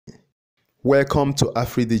Welcome to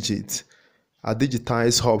Afridigit, a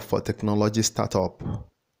digitized hub for technology startup.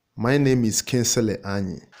 My name is Kinsele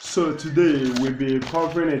Anyi. So today we'll be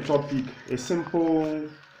covering a topic, a simple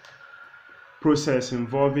process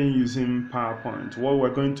involving using PowerPoint. What we're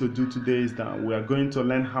going to do today is that we are going to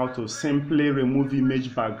learn how to simply remove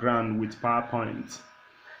image background with PowerPoint.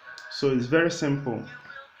 So it's very simple.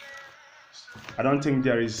 I don't think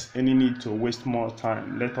there is any need to waste more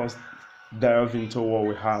time. Let us delve into what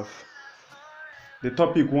we have. The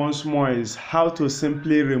topic once more is how to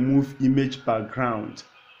simply remove image background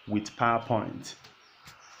with PowerPoint.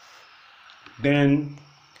 Then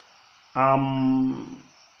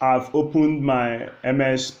I've opened my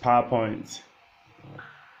MS PowerPoint,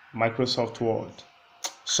 Microsoft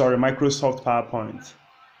PowerPoint.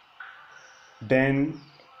 Then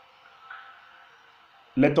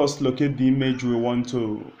let us locate the image we want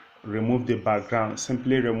to remove the background,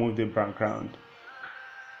 simply remove the background.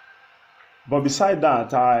 But beside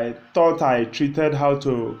that, I thought I treated how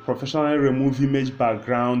to professionally remove image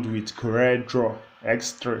background with CorelDRAW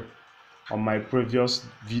X3 on my previous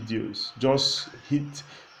videos. Just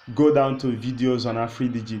go down to videos on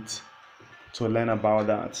Afridigit to learn about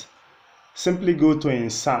that. Simply go to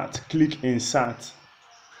Insert, click Insert,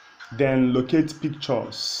 then locate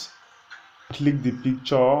Pictures. Click the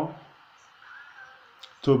picture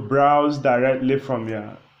to browse directly from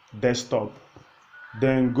your desktop.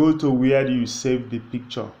 Then go to where you save the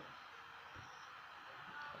picture.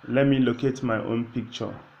 Let me locate my own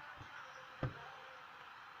picture.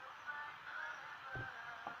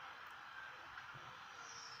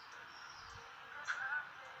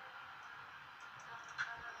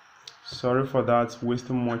 Sorry for that,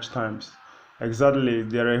 wasting much time. Exactly,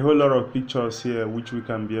 there are a whole lot of pictures here which we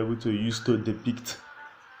can be able to use to depict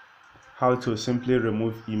how to simply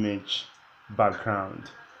remove image background.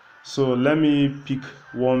 So let me pick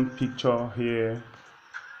one picture here.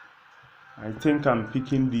 I think I'm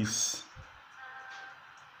picking this.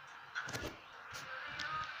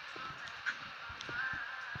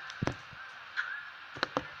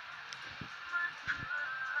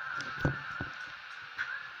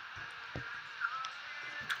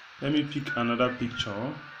 Let me pick another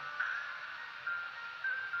picture.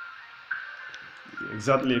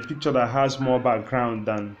 Exactly, a picture that has more background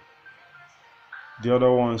than the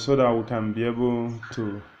other one so that we can be able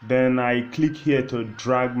to. Then I click here to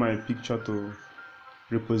drag my picture to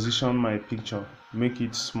reposition my picture, make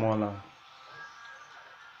it smaller.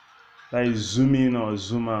 That is zoom in or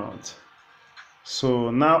zoom out.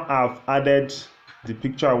 So now I've added the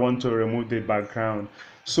picture I want to remove the background.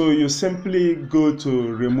 So you simply go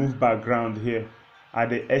to remove background here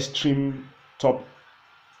at the extreme top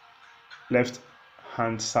left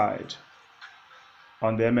hand side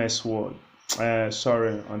on the MS Word. On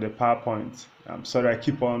the PowerPoint. I'm sorry, I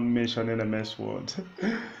keep on mentioning MS Word.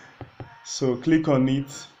 So click on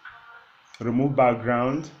it, remove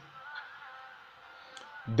background.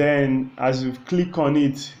 Then as you click on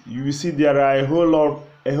it, you will see there are a whole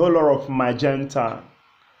lot of magenta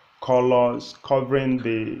colors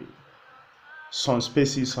covering some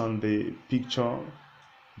spaces on the picture.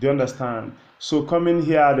 Do you understand? So coming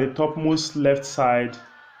here at the topmost left side,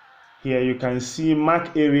 here you can see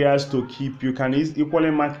mark areas to keep. You can equally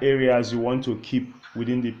mark areas you want to keep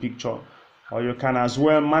within the picture, or you can as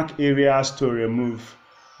well mark areas to remove,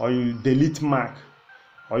 or you delete mark,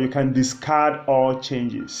 or you can discard all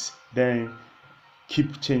changes, then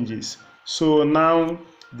keep changes. So now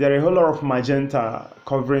there are a whole lot of magenta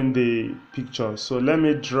covering the picture. So let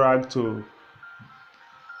me drag to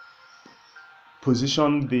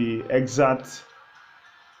position the exact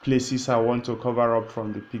places I want to cover up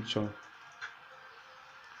from the picture.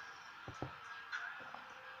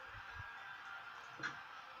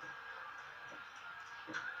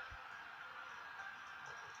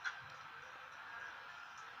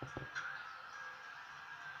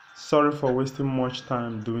 Sorry for wasting much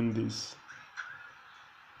time doing this.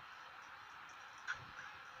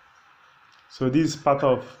 So this is part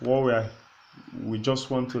of what we just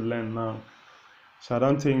want to learn now. So I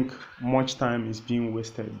don't think much time is being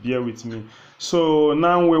wasted. Bear with me. So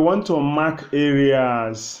now we want to mark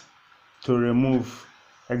areas to remove.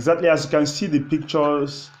 Exactly as you can see there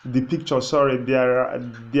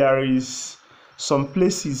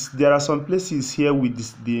are some places here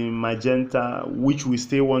with the magenta which we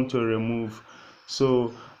still want to remove.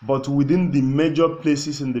 So but within the major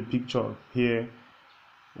places in the picture here,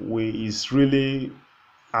 is really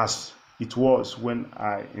as it was when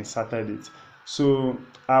I inserted it. So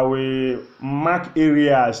I will mark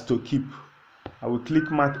areas to keep. I will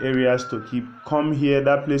click mark areas to keep. Come here,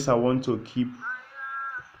 that place I want to keep.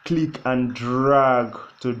 click and drag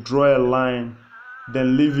to draw a line,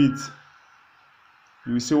 then leave it.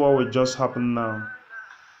 You will see what will just happen now.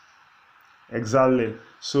 Exactly.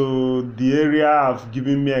 So the area have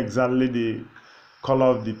given me exactly the color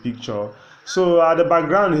of the picture. So at the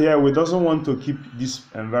background here, we doesn't want to keep this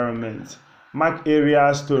environment. Mark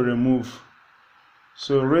areas to remove.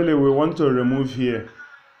 So really we want to remove here.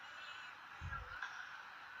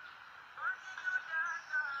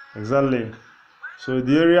 Exactly. So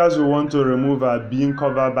the areas we want to remove are being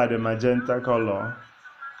covered by the magenta color.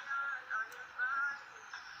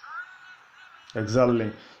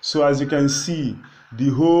 Exactly. So as you can see, the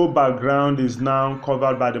whole background is now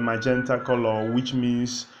covered by the magenta color, which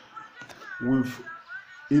means we've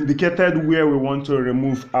indicated where we want to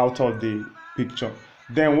remove out of the picture.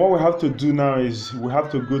 Then what we have to do now is we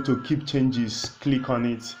have to go to keep changes, click on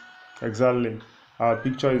it. Exactly. Our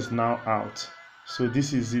picture is now out. So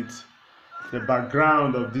this is it. The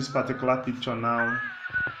background of this particular picture now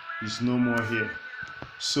is no more here.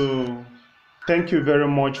 So thank you very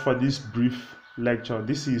much for this brief lecture.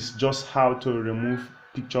 This is just how to remove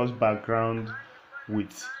pictures background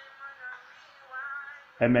with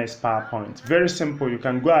MS PowerPoint. Very simple. You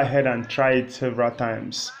can go ahead and try it several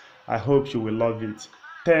times. I hope you will love it.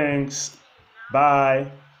 Thanks.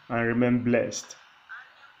 Bye. And remain blessed.